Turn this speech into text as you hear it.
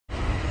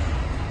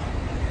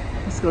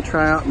go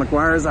try out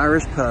McGuire's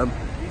Irish Pub.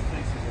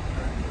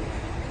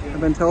 I've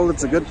been told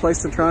it's a good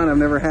place to try and I've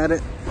never had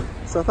it,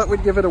 so I thought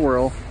we'd give it a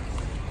whirl.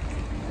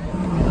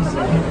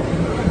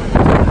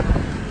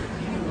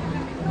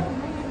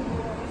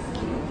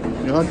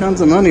 Got all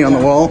kinds of money on the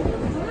wall.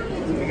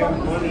 We got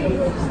money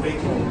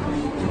stapled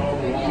all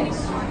the walls.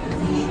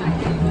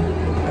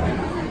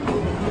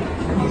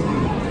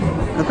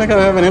 I think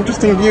I have an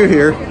interesting view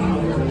here.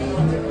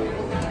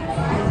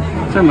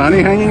 Is there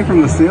money hanging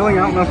from the ceiling?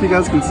 I don't know if you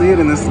guys can see it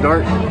in this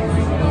dark.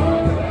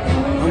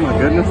 Oh my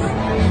goodness.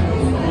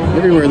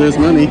 Everywhere there's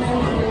money.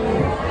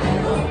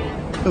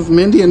 Because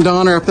Mindy and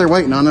Dawn are up there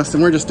waiting on us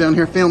and we're just down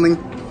here filming.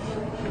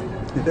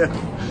 Yeah.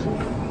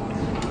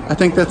 I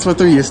think that's what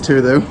they're used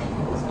to though.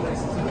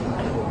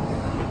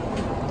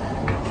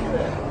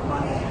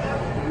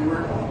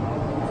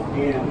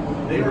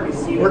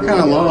 We're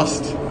kind of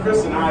lost.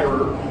 Chris and I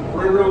were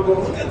real going,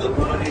 look at the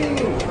money.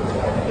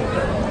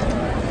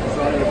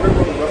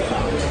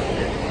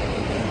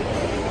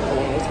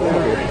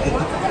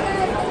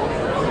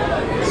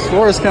 This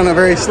floor is kind of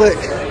very slick.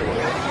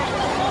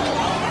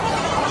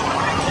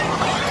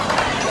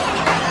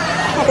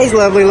 Those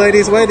lovely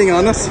ladies waiting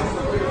on us.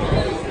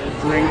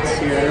 Drinks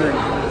here.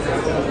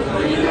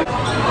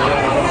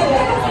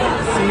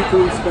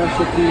 Seafood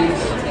specialties.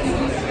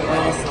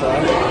 Pasta.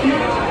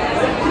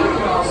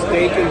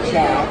 Steak and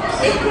chops.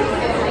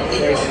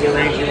 Prices are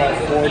ranging about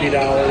 $40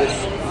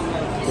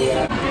 for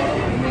that.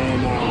 And then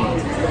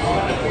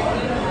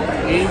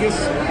Angus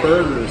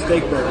burgers,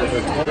 steak burgers.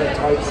 There's 12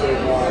 types of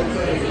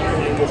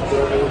Angus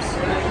burgers.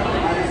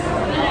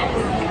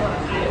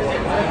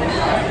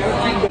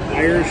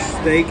 Irish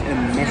steak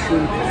and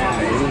mushroom pie.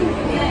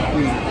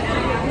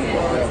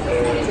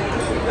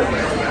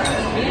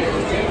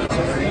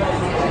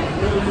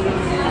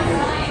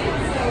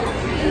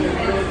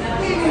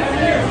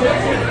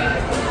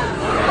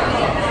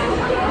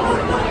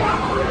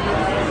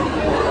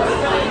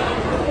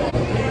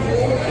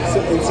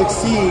 And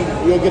succeed,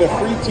 you'll get a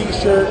free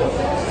t-shirt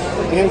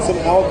and some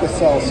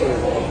Alka-Seltzer.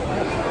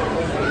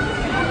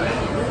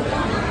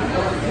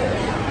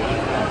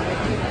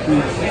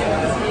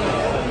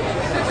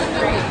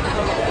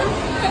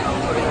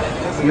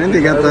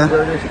 Mindy got the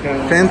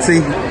fancy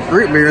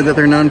root beer that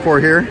they're known for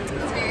here.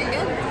 It's very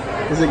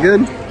good. Is it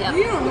good? Yeah.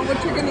 You don't know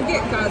what you're gonna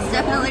get, guys. It's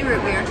definitely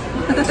root beer.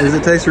 Does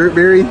it taste root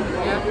beery?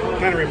 Yeah.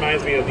 Kind of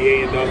reminds me of the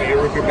A&W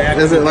root beer back.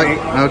 Is it like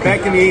okay?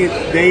 Back in the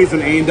days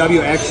when A&W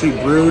actually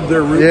brewed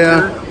their root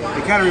beer,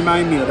 it kind of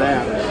reminded me of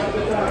that.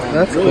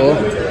 That's really cool.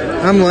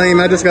 Good. I'm lame.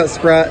 I just got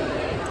Sprite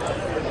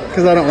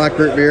because I don't like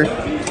root beer.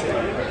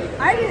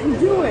 I didn't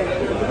do it.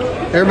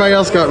 Everybody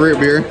else got root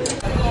beer.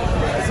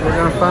 So we're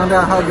gonna find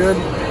out how good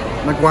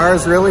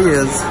McGuire's really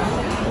is.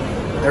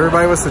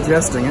 Everybody was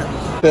suggesting it.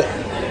 But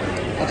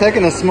I'm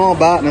taking a small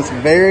bite and it's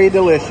very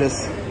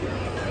delicious.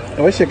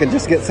 I wish I could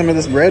just get some of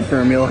this bread for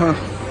a meal, huh?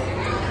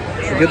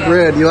 It's a good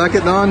bread. You like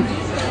it, Don?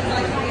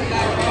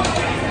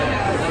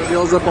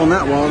 Bills up on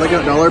that wall. They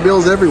got dollar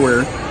bills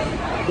everywhere.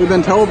 We've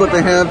been told that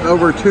they have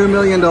over $2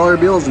 million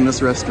bills in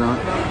this restaurant.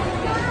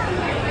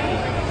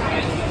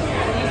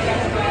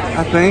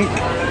 I think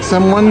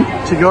someone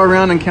should go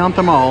around and count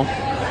them all.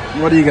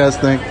 What do you guys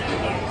think?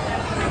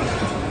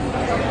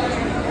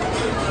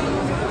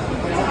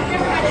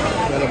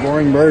 Got a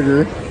boring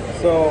burger.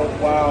 So,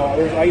 wow,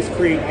 there's ice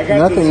cream. I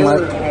got nothing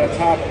dessert like at the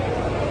top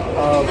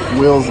of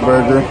Will's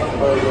burger.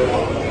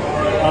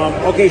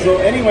 Okay, so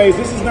anyways,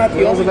 this is not the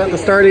Will's about to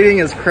start eating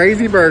his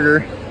crazy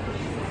burger.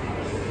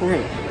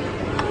 Okay.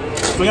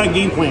 So I got a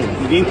game plan.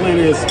 The game plan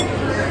is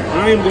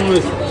I am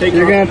going to take...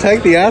 You're going to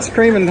take the ice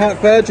cream and hot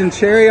fudge and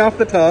cherry off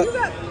the top. You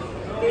got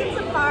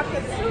pizza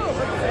pockets too, it looks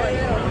like.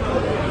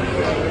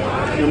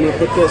 I'm going to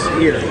put this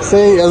here.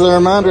 See, as a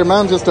reminder,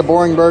 mine's just a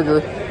boring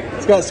burger.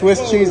 It's got Swiss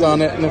cheese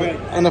on it,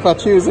 and if I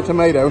choose a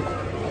tomato.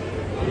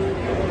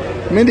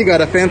 Mindy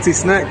got a fancy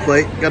snack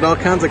plate. Got all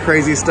kinds of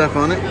crazy stuff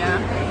on it. Yeah.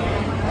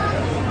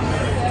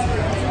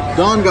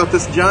 Dawn got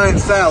this giant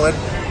salad.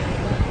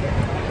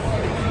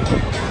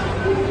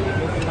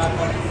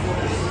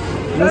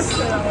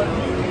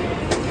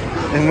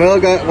 And Will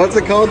got, what's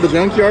it called? The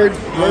junkyard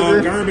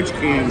burger? Garbage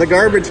can. The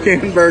garbage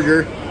can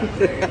burger.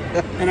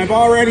 And I've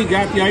already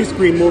got the ice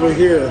cream over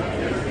here.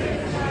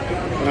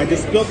 And I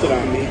just spilt it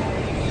on me.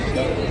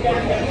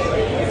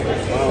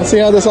 Wow. Let's see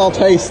how this all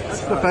tastes.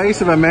 It's the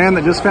face of a man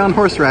that just found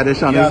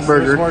horseradish on his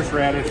burger. There's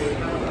horseradish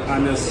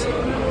on this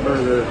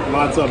burger.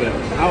 Lots of it.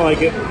 I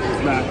like it.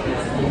 It's not.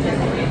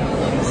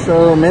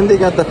 So Mindy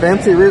got the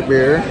fancy root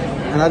beer,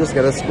 and I just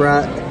got a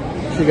Sprite.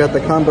 She got the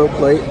combo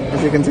plate.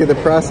 As you can see, the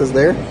price is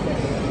there.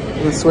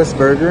 The Swiss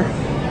burger.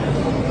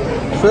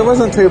 So it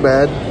wasn't too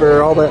bad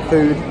for all that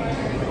food,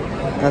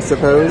 I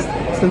suppose,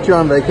 since you're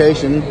on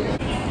vacation.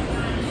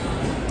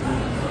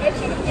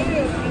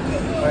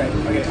 Alright,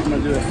 okay, I'm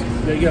gonna do this.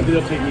 You got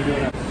videotape me doing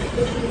that.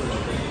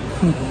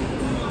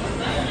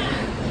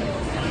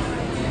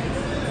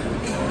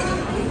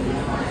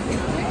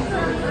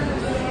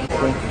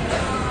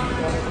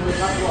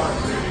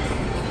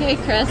 Hey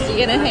Chris, you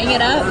gonna hang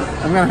it up?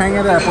 I'm gonna hang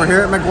it up. We're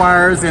here at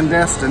McGuire's in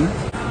Destin.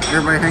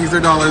 Everybody hangs their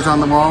dollars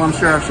on the wall, I'm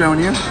sure I've shown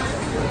you.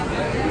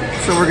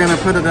 So we're gonna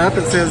put it up.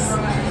 It says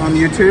on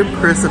YouTube,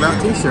 Chris About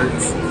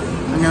T-shirts.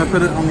 I'm gonna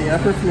put it on the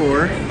upper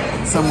floor,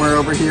 somewhere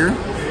over here.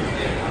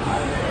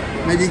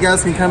 Maybe you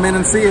guys can come in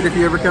and see it if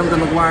you ever come to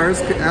McGuire's.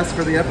 Ask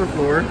for the upper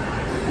floor.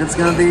 It's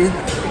gonna be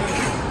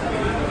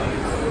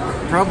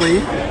probably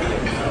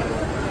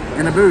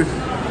in a booth.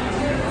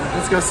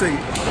 Let's go see.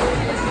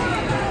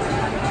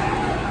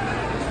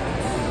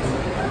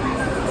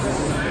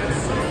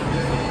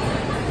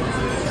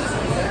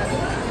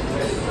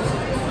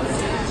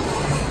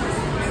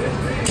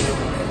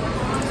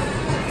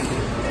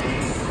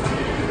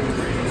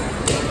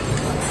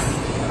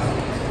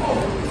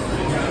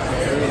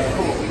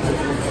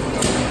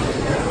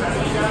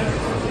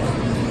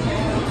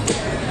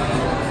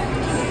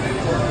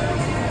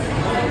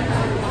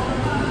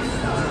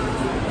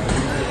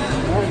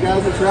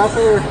 Guys, it's right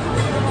there.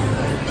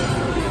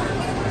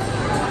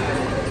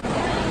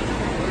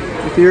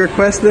 If you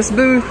request this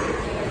booth,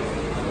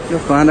 you'll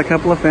find a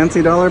couple of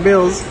fancy dollar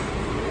bills.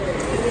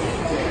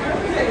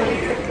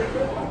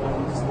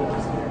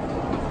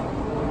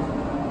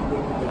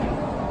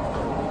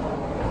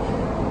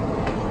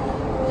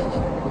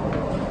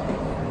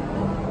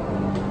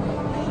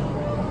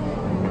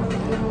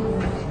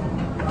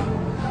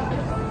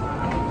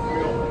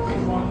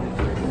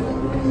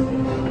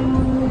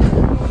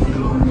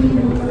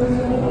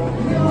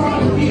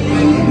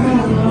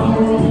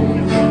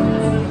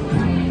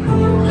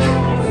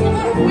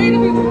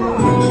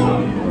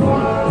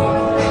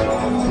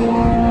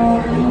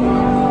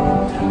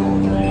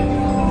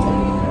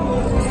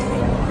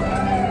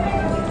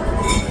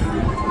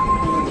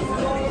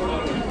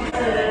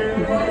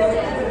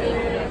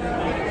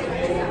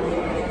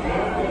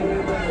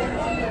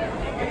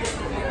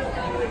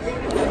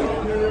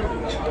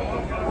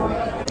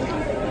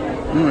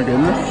 Oh my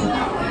goodness.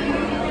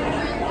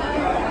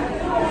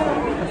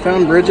 I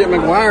found Bridget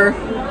McGuire.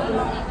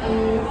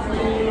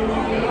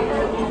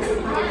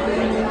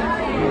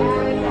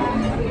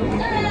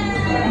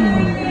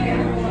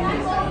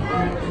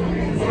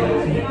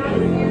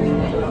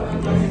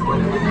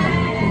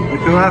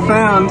 Look who I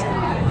found.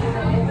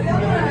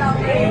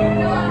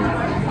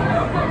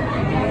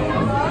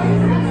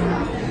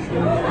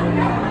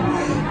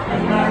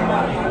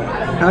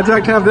 How'd you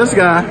like to have this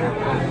guy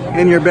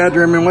in your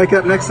bedroom and wake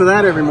up next to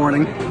that every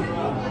morning?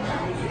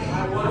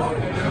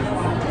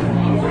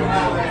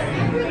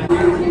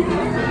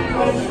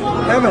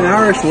 I have an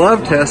Irish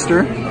love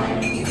tester.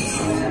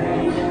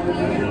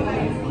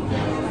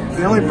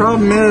 The only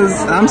problem is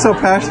I'm so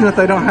passionate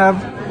they don't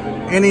have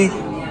any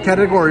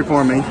category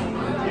for me.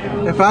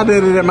 If I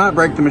did it, it might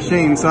break the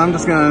machine, so I'm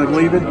just gonna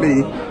leave it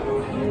be.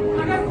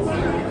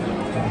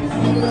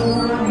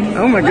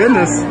 Oh my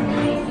goodness.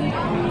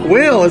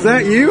 Will, is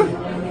that you?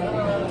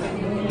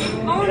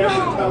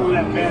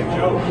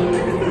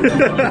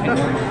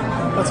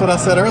 That's what I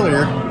said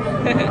earlier.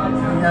 You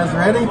guys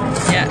ready?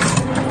 Yeah.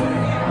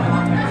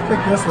 Let's pick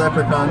this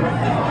leprechaun.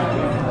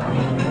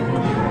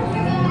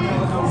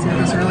 See if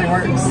this really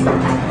works.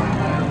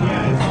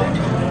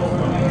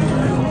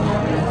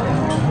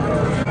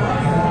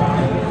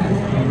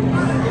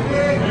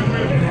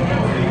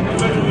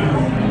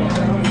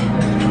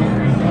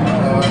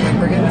 Oh, I think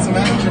we're getting some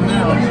action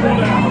now.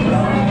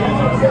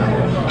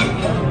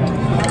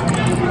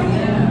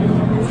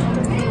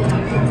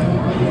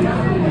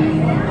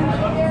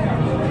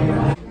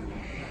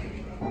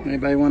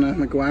 Anybody want a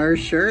McGuire's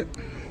shirt?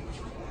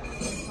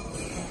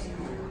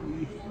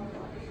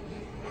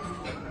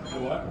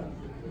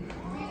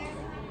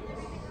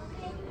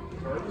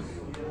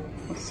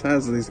 What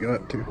size do these go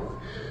up to?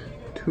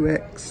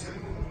 2X.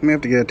 I may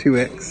have to get a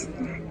 2X.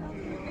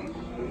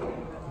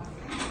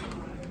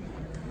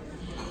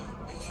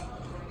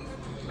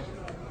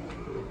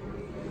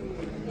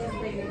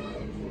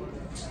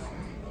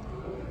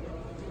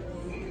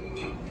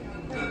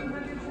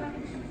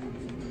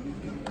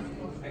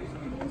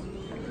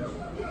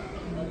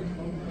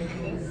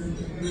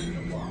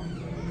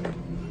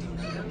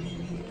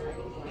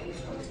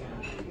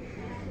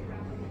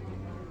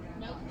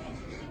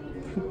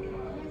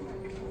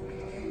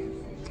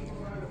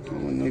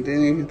 Don't need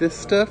any of this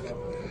stuff.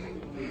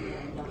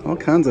 All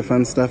kinds of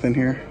fun stuff in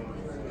here.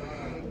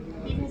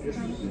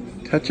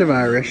 Touch of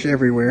Irish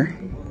everywhere.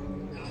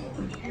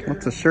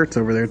 Lots of shirts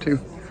over there too.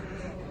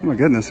 Oh my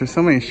goodness, there's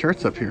so many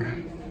shirts up here.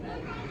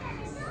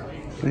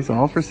 Are these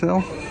all for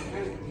sale?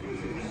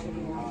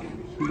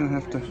 You don't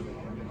have to.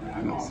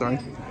 No, sorry.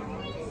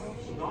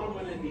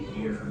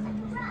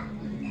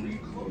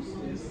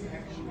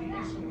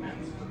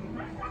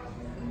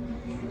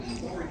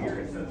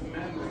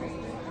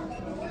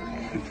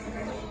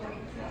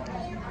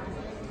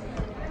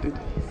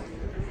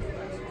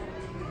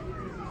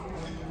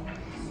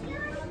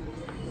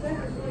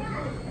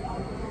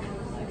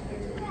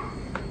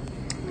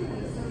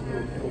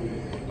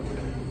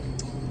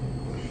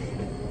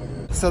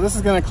 So this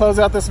is going to close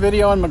out this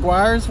video on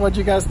McGuire's. What'd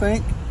you guys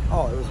think?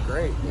 Oh, it was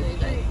great.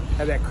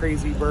 Had that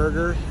crazy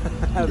burger.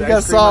 You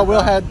guys saw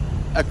Will had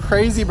a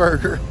crazy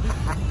burger.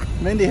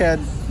 Mindy had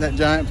that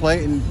giant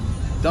plate, and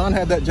Dawn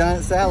had that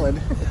giant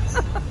salad.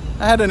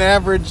 I had an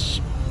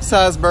average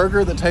size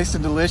burger that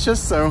tasted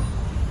delicious, so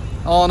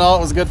all in all,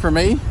 it was good for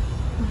me.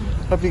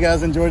 Hope you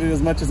guys enjoyed it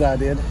as much as I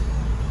did.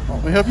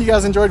 We hope you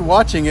guys enjoyed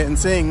watching it and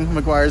seeing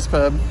McGuire's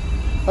Pub.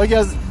 Hope you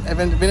guys have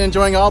been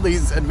enjoying all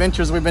these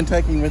adventures we've been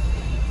taking with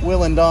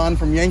Will and Dawn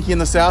from Yankee in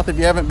the South. If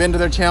you haven't been to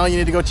their channel, you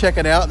need to go check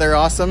it out. They're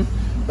awesome.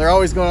 They're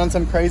always going on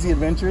some crazy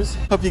adventures.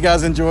 Hope you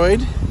guys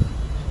enjoyed.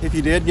 If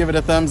you did, give it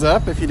a thumbs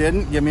up. If you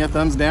didn't, give me a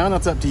thumbs down.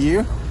 That's up to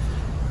you.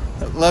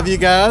 Love you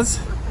guys.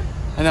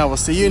 And I will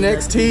see you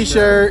next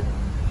t-shirt.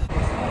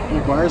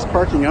 McGuire's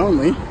parking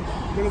only.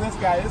 Look at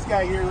this guy. This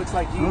guy here looks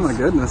like he's... Oh my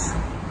goodness.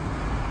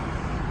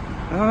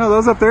 I don't know,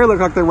 those up there look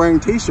like they're wearing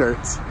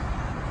t-shirts.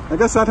 I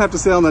guess I'd have to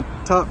sit on the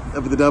top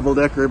of the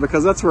double-decker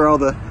because that's where all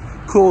the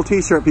cool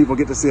t-shirt people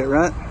get to see it,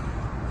 right?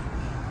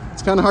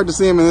 It's kind of hard to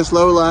see them in this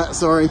low light,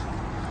 sorry.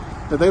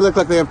 But they look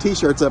like they have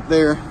t-shirts up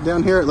there.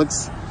 Down here it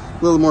looks a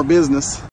little more business.